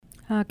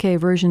Okay,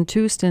 version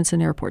 2,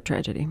 Stinson Airport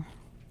tragedy.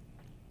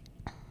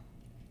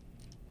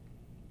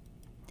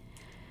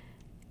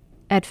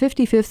 At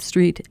 55th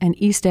Street and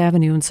East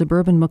Avenue in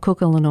suburban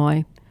McCook,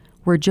 Illinois,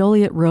 where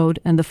Joliet Road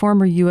and the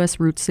former U.S.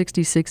 Route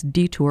 66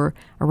 detour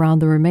around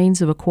the remains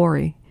of a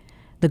quarry,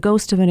 the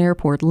ghost of an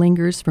airport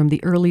lingers from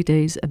the early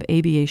days of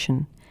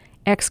aviation,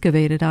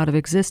 excavated out of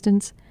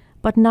existence,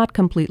 but not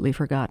completely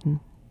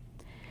forgotten.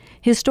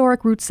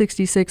 Historic Route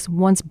 66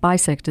 once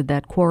bisected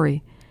that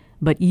quarry,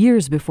 but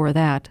years before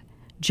that,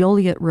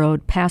 Joliet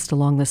Road passed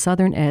along the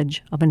southern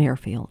edge of an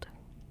airfield.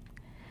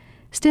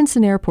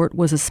 Stinson Airport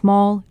was a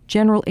small,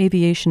 general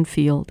aviation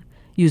field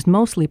used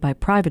mostly by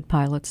private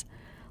pilots,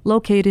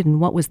 located in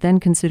what was then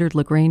considered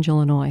LaGrange,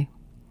 Illinois.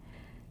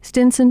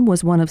 Stinson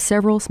was one of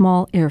several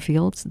small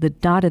airfields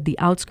that dotted the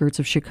outskirts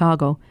of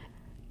Chicago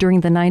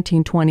during the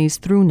 1920s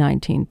through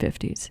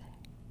 1950s.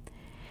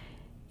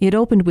 It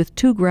opened with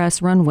 2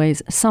 grass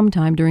runways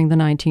sometime during the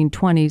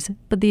 1920s,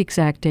 but the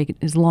exact date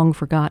is long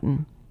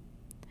forgotten.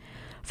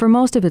 For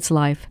most of its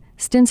life,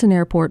 Stinson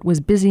Airport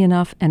was busy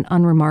enough and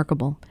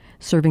unremarkable,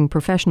 serving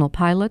professional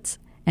pilots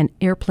and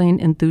airplane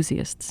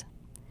enthusiasts.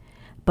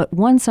 But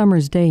one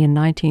summer's day in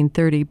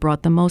 1930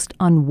 brought the most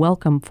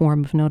unwelcome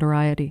form of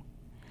notoriety.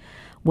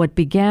 What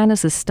began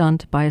as a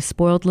stunt by a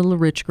spoiled little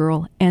rich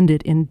girl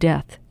ended in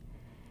death.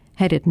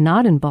 Had it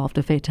not involved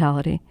a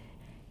fatality,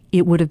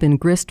 it would have been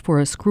grist for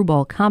a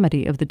screwball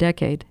comedy of the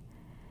decade.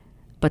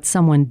 But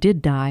someone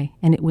did die,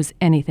 and it was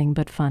anything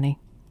but funny.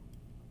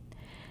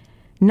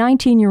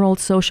 19-year-old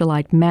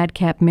socialite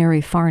madcap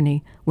Mary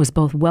Farney was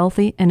both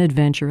wealthy and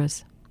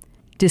adventurous.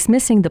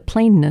 Dismissing the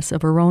plainness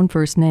of her own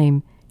first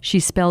name, she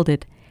spelled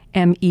it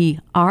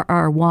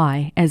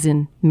M-E-R-R-Y, as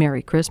in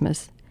Merry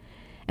Christmas,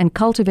 and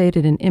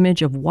cultivated an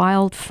image of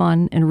wild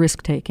fun and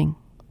risk-taking.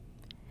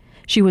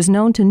 She was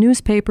known to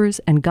newspapers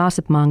and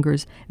gossip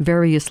mongers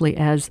variously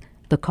as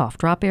the cough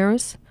drop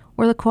heiress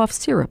or the cough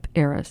syrup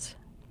heiress.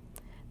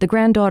 The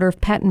granddaughter of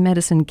patent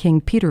medicine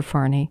king Peter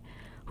Farney,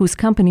 whose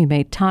company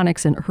made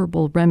tonics and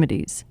herbal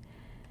remedies.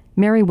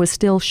 Mary was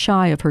still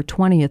shy of her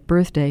 20th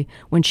birthday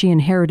when she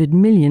inherited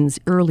millions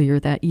earlier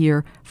that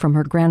year from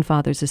her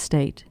grandfather's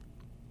estate.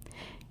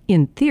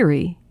 In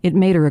theory, it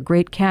made her a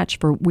great catch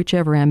for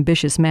whichever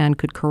ambitious man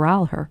could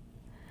corral her.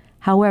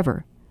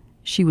 However,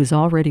 she was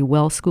already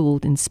well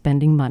schooled in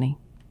spending money.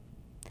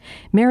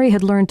 Mary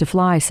had learned to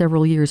fly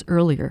several years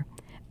earlier.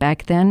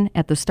 Back then,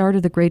 at the start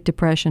of the Great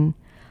Depression,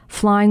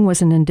 flying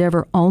was an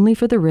endeavor only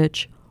for the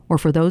rich or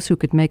for those who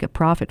could make a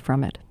profit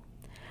from it.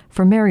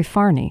 For Mary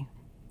Farney,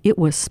 it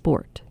was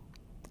sport.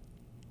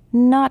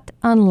 Not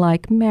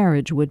unlike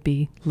marriage would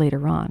be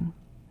later on.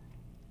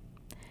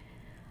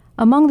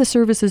 Among the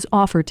services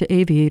offered to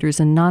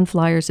aviators and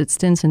non-flyers at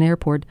Stinson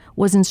Airport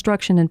was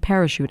instruction in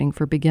parachuting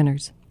for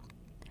beginners.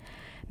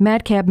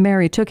 Madcap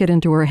Mary took it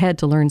into her head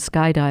to learn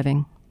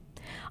skydiving.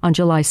 On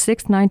July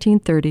 6,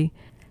 1930,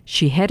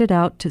 she headed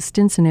out to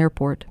Stinson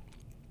Airport.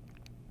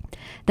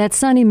 That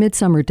sunny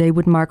midsummer day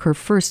would mark her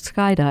first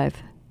skydive.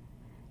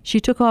 She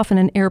took off in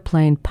an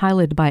airplane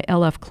piloted by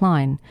L.F.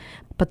 Klein,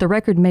 but the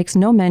record makes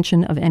no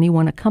mention of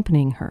anyone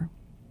accompanying her.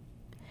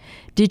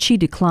 Did she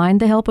decline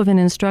the help of an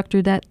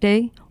instructor that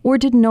day, or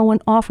did no one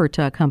offer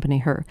to accompany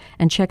her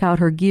and check out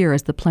her gear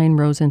as the plane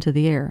rose into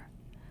the air?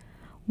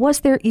 Was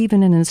there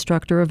even an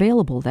instructor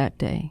available that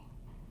day?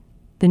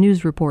 The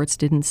news reports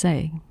didn't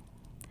say.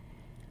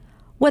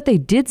 What they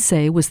did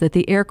say was that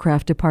the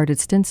aircraft departed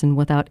Stinson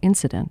without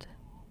incident.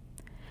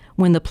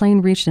 When the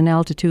plane reached an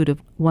altitude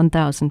of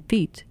 1,000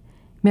 feet,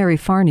 Mary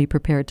Farney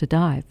prepared to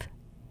dive.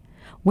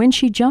 When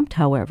she jumped,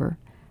 however,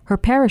 her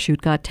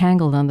parachute got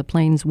tangled on the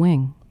plane's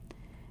wing.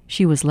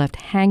 She was left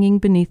hanging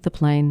beneath the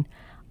plane,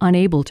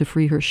 unable to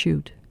free her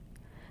chute.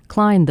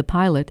 Klein, the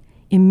pilot,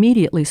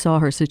 immediately saw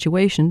her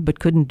situation but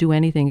couldn't do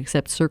anything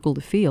except circle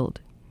the field.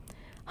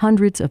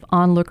 Hundreds of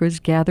onlookers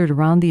gathered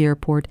around the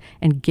airport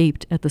and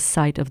gaped at the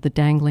sight of the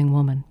dangling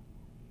woman.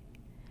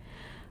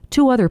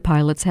 2 other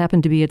pilots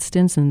happened to be at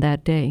Stinson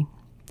that day,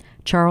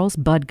 Charles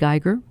Bud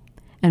Geiger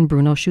and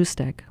Bruno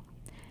Schustek.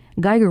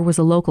 Geiger was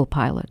a local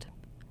pilot.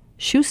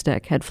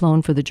 Schustek had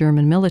flown for the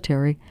German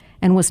military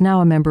and was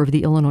now a member of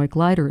the Illinois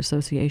Glider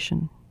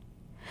Association.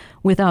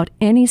 Without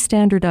any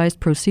standardized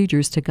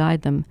procedures to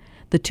guide them,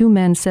 the 2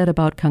 men set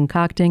about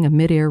concocting a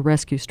midair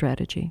rescue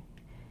strategy.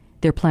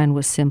 Their plan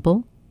was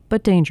simple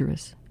but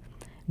dangerous.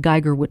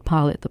 Geiger would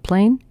pilot the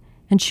plane,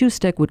 and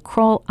Schustek would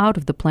crawl out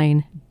of the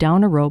plane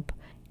down a rope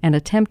and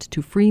attempt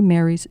to free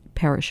Mary's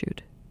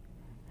parachute.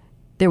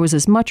 There was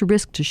as much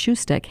risk to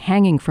Schustek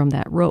hanging from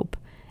that rope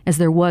as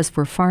there was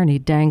for Farney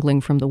dangling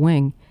from the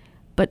wing,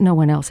 but no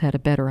one else had a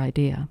better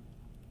idea.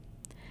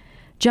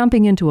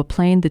 Jumping into a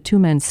plane, the 2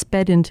 men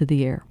sped into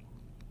the air.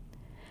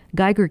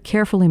 Geiger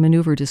carefully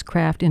maneuvered his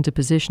craft into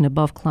position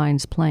above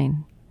Klein's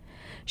plane.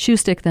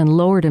 Schustek then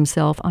lowered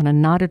himself on a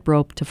knotted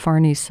rope to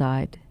Farney's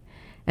side.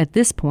 At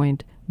this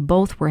point,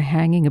 both were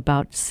hanging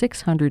about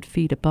 600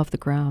 feet above the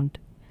ground.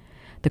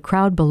 The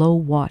crowd below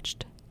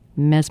watched,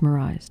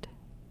 mesmerized.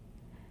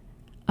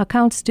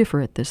 Accounts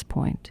differ at this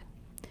point.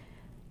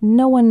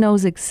 No one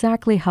knows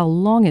exactly how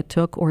long it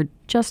took or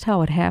just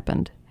how it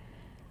happened,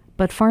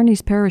 but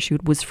Farney's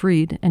parachute was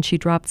freed and she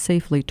dropped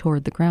safely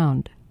toward the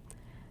ground.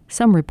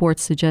 Some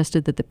reports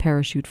suggested that the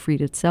parachute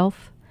freed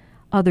itself.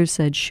 Others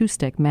said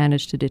Shustek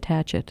managed to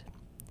detach it.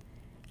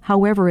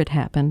 However it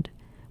happened,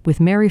 with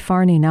Mary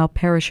Farney now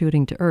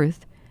parachuting to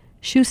Earth,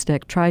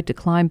 Shustek tried to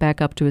climb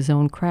back up to his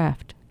own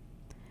craft.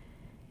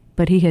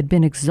 But he had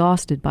been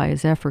exhausted by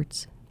his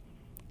efforts,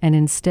 and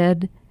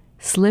instead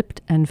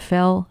slipped and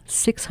fell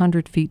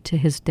 600 feet to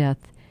his death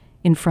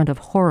in front of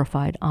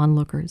horrified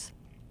onlookers.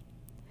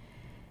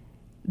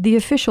 The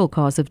official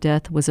cause of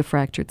death was a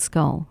fractured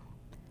skull.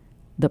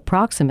 The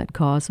proximate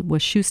cause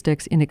was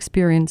Shustek's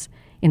inexperience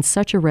in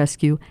such a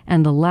rescue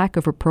and the lack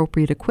of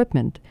appropriate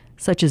equipment,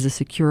 such as a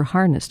secure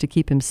harness to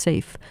keep him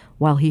safe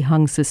while he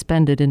hung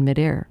suspended in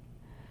midair.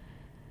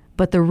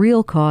 But the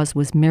real cause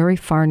was Mary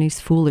Farney's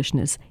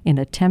foolishness in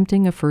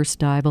attempting a first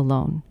dive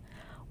alone,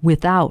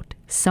 without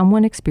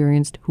someone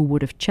experienced who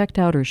would have checked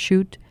out her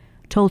chute,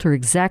 told her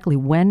exactly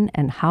when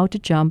and how to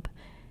jump,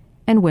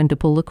 and when to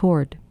pull the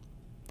cord.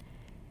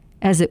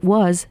 As it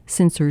was,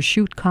 since her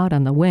chute caught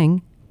on the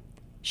wing,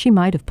 she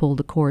might have pulled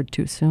the cord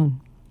too soon.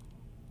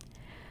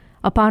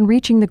 Upon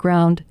reaching the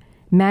ground,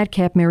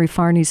 Madcap Mary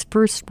Farney's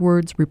first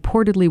words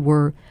reportedly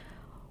were,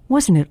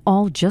 "Wasn't it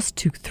all just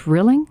too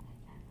thrilling?"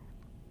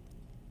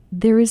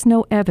 There is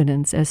no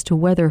evidence as to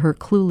whether her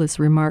clueless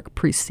remark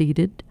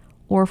preceded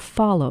or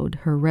followed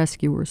her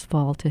rescuer's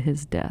fall to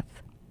his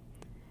death,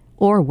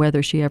 or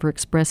whether she ever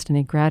expressed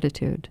any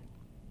gratitude.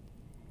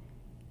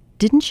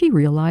 Didn't she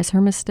realize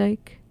her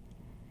mistake?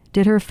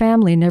 Did her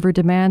family never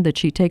demand that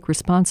she take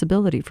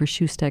responsibility for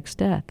Shustek's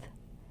death?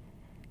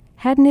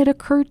 Hadn't it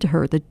occurred to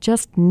her that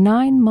just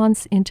 9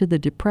 months into the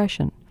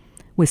Depression,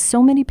 with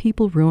so many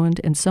people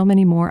ruined and so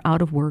many more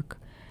out of work,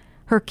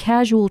 her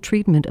casual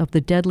treatment of the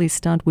deadly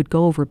stunt would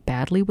go over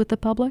badly with the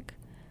public?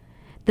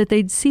 That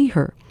they'd see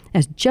her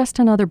as just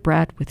another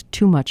brat with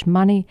too much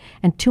money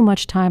and too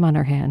much time on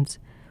her hands,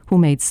 who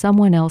made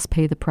someone else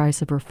pay the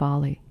price of her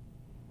folly?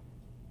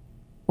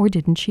 Or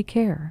didn't she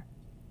care?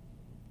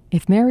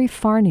 If Mary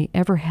Farney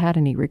ever had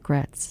any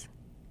regrets,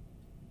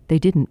 they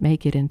didn't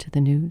make it into the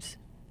news.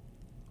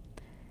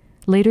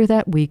 Later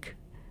that week,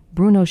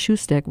 Bruno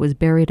Shustek was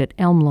buried at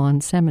Elm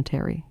Lawn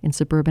Cemetery in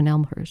suburban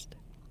Elmhurst.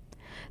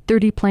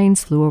 30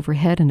 planes flew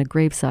overhead in a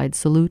graveside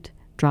salute,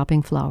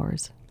 dropping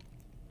flowers.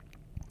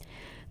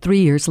 3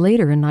 years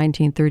later, in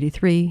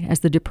 1933,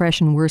 as the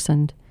Depression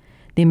worsened,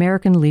 the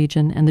American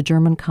Legion and the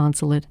German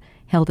consulate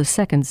held a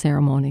second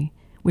ceremony,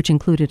 which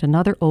included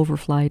another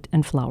overflight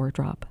and flower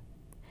drop.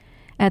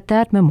 At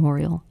that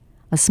memorial,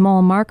 a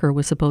small marker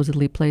was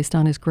supposedly placed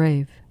on his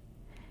grave.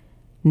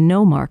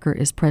 No marker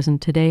is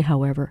present today,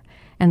 however,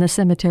 and the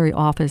cemetery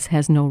office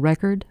has no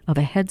record of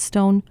a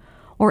headstone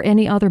or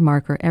any other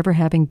marker ever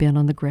having been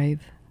on the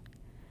grave.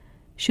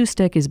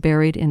 Shustek is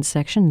buried in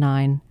Section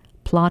 9,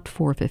 Plot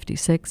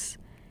 456,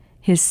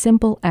 his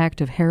simple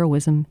act of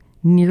heroism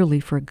nearly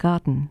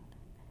forgotten.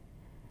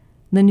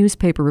 The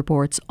newspaper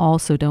reports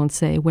also don't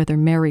say whether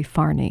Mary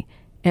Farney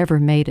ever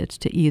made it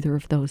to either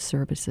of those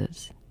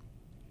services.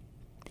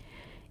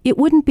 It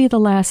wouldn't be the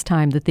last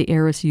time that the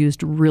heiress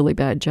used really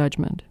bad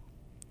judgment.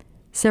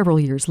 Several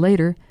years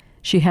later,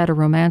 she had a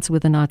romance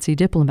with a Nazi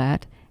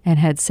diplomat and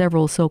had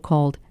several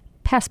so-called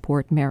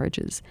passport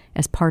marriages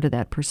as part of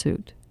that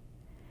pursuit.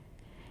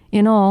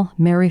 In all,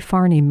 Mary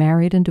Farney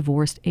married and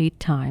divorced 8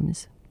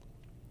 times.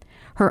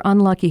 Her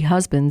unlucky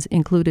husbands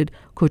included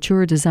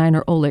couture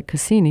designer Oleg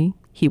Cassini,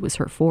 he was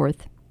her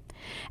 4th,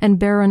 and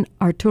Baron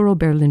Arturo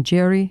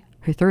Berlinghieri,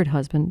 her 3rd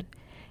husband,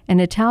 an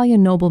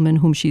Italian nobleman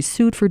whom she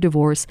sued for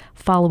divorce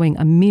following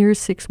a mere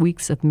 6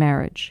 weeks of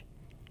marriage,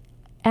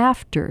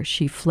 after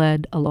she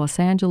fled a Los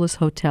Angeles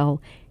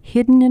hotel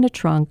hidden in a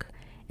trunk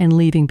and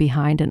leaving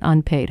behind an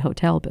unpaid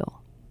hotel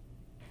bill.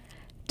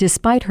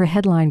 Despite her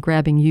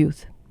headline-grabbing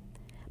youth,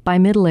 by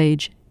middle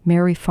age,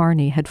 Mary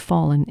Farney had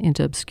fallen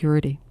into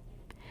obscurity.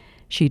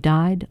 She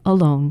died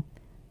alone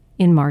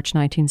in March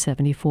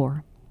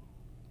 1974.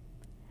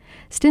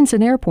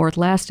 Stinson Airport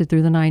lasted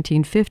through the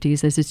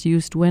 1950s as its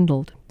use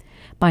dwindled.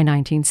 By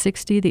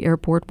 1960, the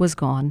airport was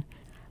gone,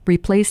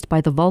 replaced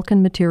by the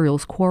Vulcan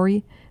Materials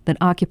quarry that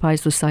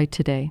occupies the site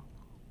today.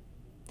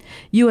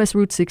 U.S.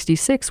 Route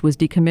 66 was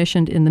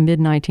decommissioned in the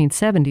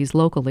mid-1970s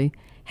locally,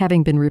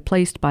 having been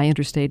replaced by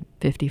Interstate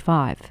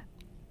 55.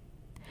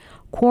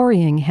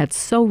 Quarrying had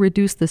so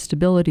reduced the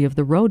stability of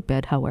the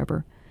roadbed,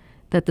 however,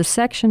 that the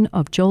section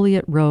of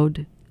Joliet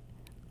Road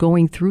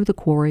going through the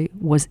quarry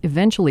was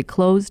eventually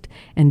closed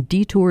and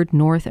detoured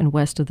north and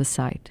west of the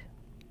site.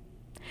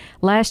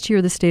 Last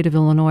year, the state of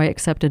Illinois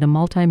accepted a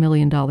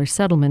multi-million-dollar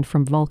settlement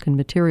from Vulcan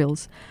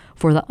Materials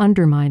for the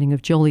undermining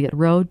of Joliet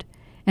Road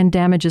and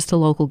damages to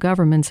local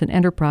governments and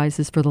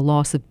enterprises for the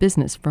loss of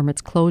business from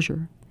its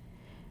closure.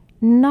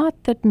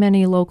 Not that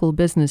many local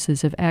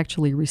businesses have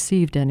actually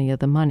received any of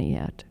the money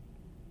yet.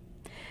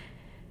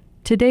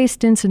 Today,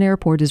 Stinson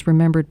Airport is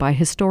remembered by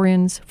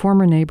historians,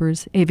 former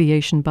neighbors,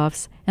 aviation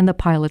buffs, and the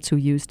pilots who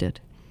used it.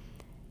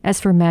 As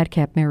for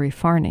Madcap Mary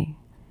Farney,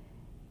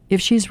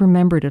 if she's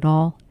remembered at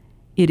all,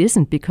 It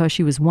isn't because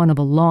she was one of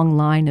a long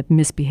line of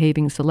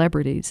misbehaving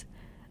celebrities,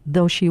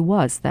 though she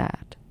was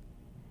that,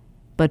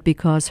 but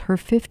because her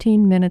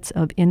 15 minutes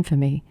of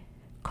infamy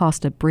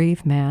cost a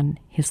brave man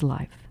his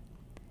life.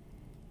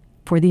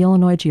 For the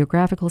Illinois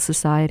Geographical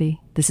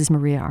Society, this is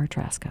Maria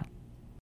Traska.